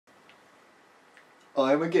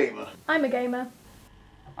I'm a gamer. I'm a gamer.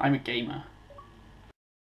 I'm a gamer.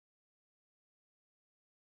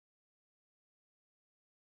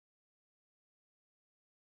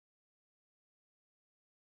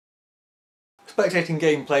 Spectating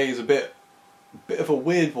gameplay is a bit of a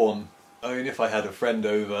weird one. I mean, if I had a friend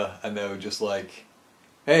over and they were just like,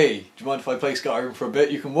 hey, do you mind if I play Skyrim for a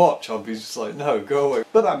bit? You can watch. I'd be just like, no, go away.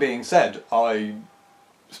 But that being said, I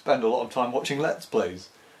spend a lot of time watching Let's Plays,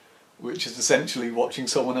 which is essentially watching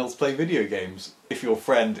someone else play video games. If your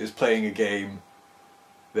friend is playing a game,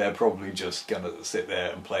 they're probably just gonna sit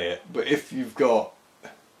there and play it. But if you've got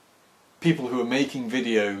people who are making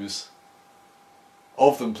videos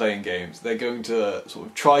of them playing games, they're going to sort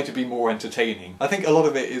of try to be more entertaining. I think a lot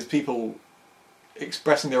of it is people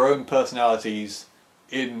expressing their own personalities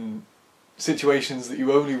in situations that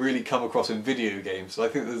you only really come across in video games. So I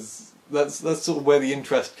think that's sort of where the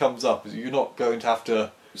interest comes up, is you're not going to have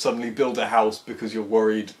to suddenly build a house because you're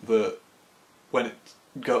worried that when it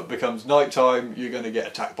becomes nighttime you're going to get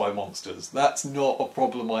attacked by monsters. That's not a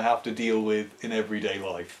problem I have to deal with in everyday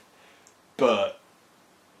life. But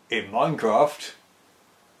in Minecraft,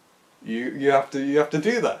 you have to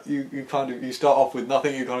do that. You start off with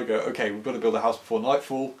nothing. You kind of go, okay, we've got to build a house before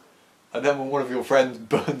nightfall, and then when one of your friends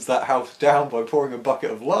burns that house down by pouring a bucket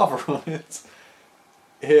of lava on it,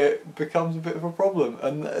 it becomes a bit of a problem.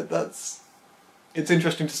 And it's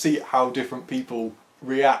interesting to see how different people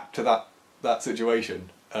react to that situation,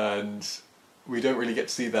 and we don't really get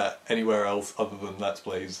to see that anywhere else other than Let's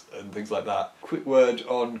Plays and things like that. Quick word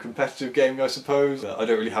on competitive gaming, I suppose. I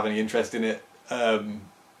don't really have any interest in it.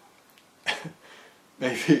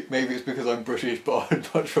 Maybe it's because I'm British, but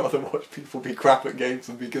I'd much rather watch people be crap at games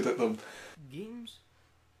than be good at them. Games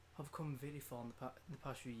have come very far in the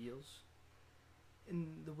past few years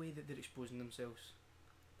in the way that they're exposing themselves,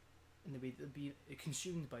 in the way that they're being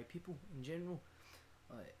consumed by people in general,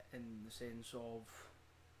 in the sense of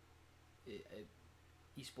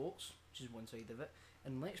esports, which is one side of it,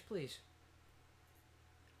 and Let's Plays.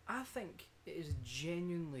 I think it is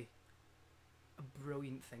genuinely a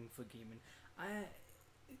brilliant thing for gaming.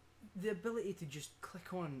 The ability to just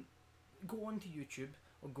go onto YouTube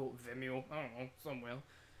or go Vimeo, I don't know, somewhere,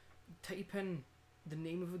 type in the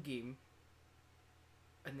name of a game,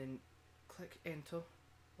 and then click enter,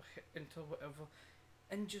 or hit enter, whatever,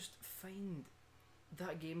 and just find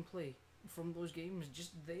that gameplay from those games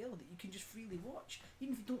just there that you can just freely watch.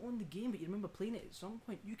 Even if you don't own the game but you remember playing it at some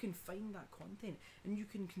point, you can find that content and you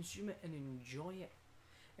can consume it and enjoy it.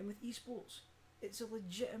 And with esports, it's a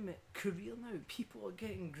legitimate career now. People are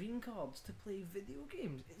getting green cards to play video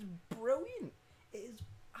games. It's brilliant. It is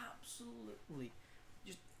absolutely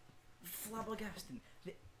just flabbergasting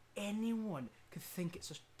that anyone could think it's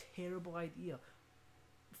a terrible idea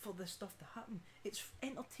for this stuff to happen. It's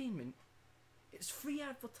entertainment. It's free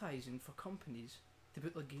advertising for companies to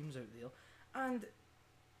put their games out there, and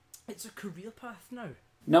it's a career path now.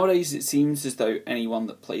 Nowadays it seems as though anyone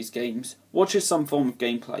that plays games watches some form of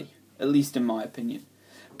gameplay, at least in my opinion.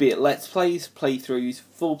 Be it Let's Plays, playthroughs,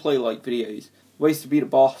 full play-like videos, ways to beat a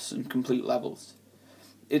boss and complete levels.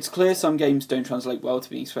 It's clear some games don't translate well to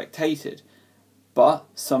being spectated, but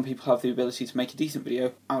some people have the ability to make a decent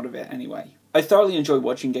video out of it anyway. I thoroughly enjoy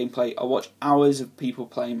watching gameplay. I watch hours of people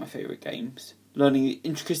playing my favourite games, learning the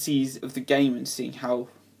intricacies of the game and seeing how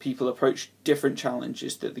people approach different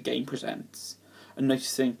challenges that the game presents, and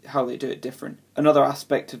noticing how they do it different. Another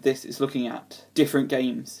aspect of this is looking at different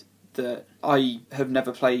games that I have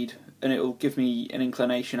never played, and it will give me an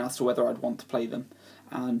inclination as to whether I'd want to play them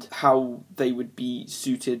and how they would be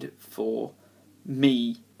suited for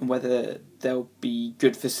me and whether they'll be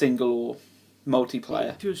good for single or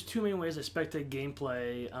multiplayer. There's two main ways I spectate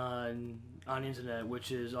gameplay on the internet,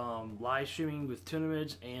 which is live streaming with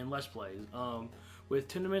tournaments and Let's Plays. With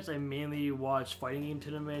tournaments, I mainly watch fighting game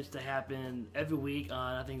tournaments that happen every week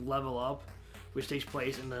on, I think, Level Up, which takes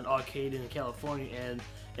place in an arcade in California, and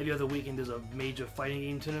every other weekend there's a major fighting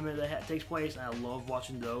game tournament that takes place, and I love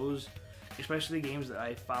watching those, especially games that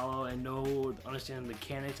I follow and understand the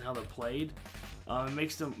mechanics and how they're played. It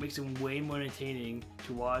makes them way more entertaining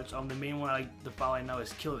to watch. The main one I like to follow right now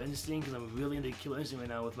is Killer Instinct, because I'm really into Killer Instinct right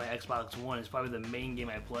now with my Xbox One. It's probably the main game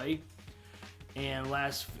I play. And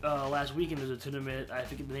last weekend there was a tournament, I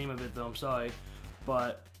forget the name of it though, I'm sorry,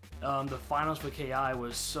 but the finals for KI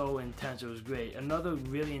was so intense, it was great. Another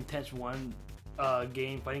really intense fighting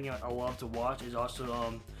game I love to watch is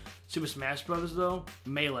also Super Smash Bros. Though,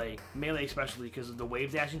 Melee especially because of the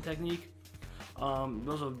wave dashing technique.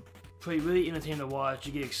 Those are really entertaining to watch.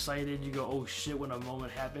 You get excited, you go, oh shit, when a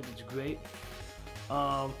moment happens, it's great.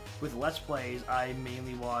 With Let's Plays, I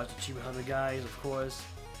mainly watch Achievement Hunter guys, of course,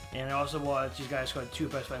 And I also watch these guys called Two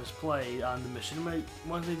Best Friends play on the machinima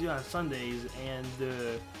ones they do on Sundays and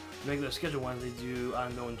the regular schedule ones they do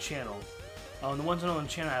on their own channel. The ones on their own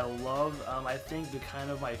channel I love. I think they're kind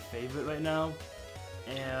of my favorite right now.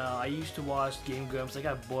 And I used to watch Game Grumps. I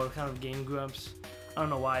got bored kind of Game Grumps. I don't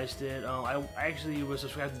know why I just did. I actually was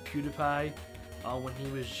subscribed to PewDiePie when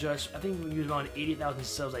he was just, I think when he was around 80,000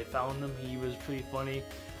 subs. I found him. He was pretty funny.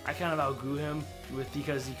 I kind of outgrew him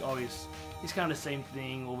because he's kind of the same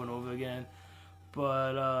thing over and over again.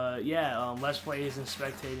 But yeah, Let's Plays and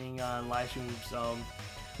spectating on live streams,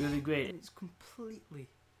 really great. It's completely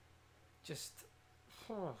just.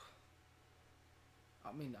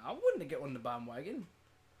 I mean, I wouldn't get on the bandwagon,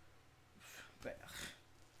 but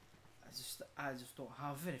I just don't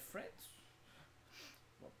have any friends.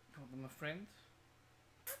 What my friend?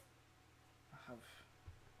 I have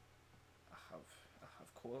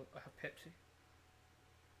cola. I have Pepsi.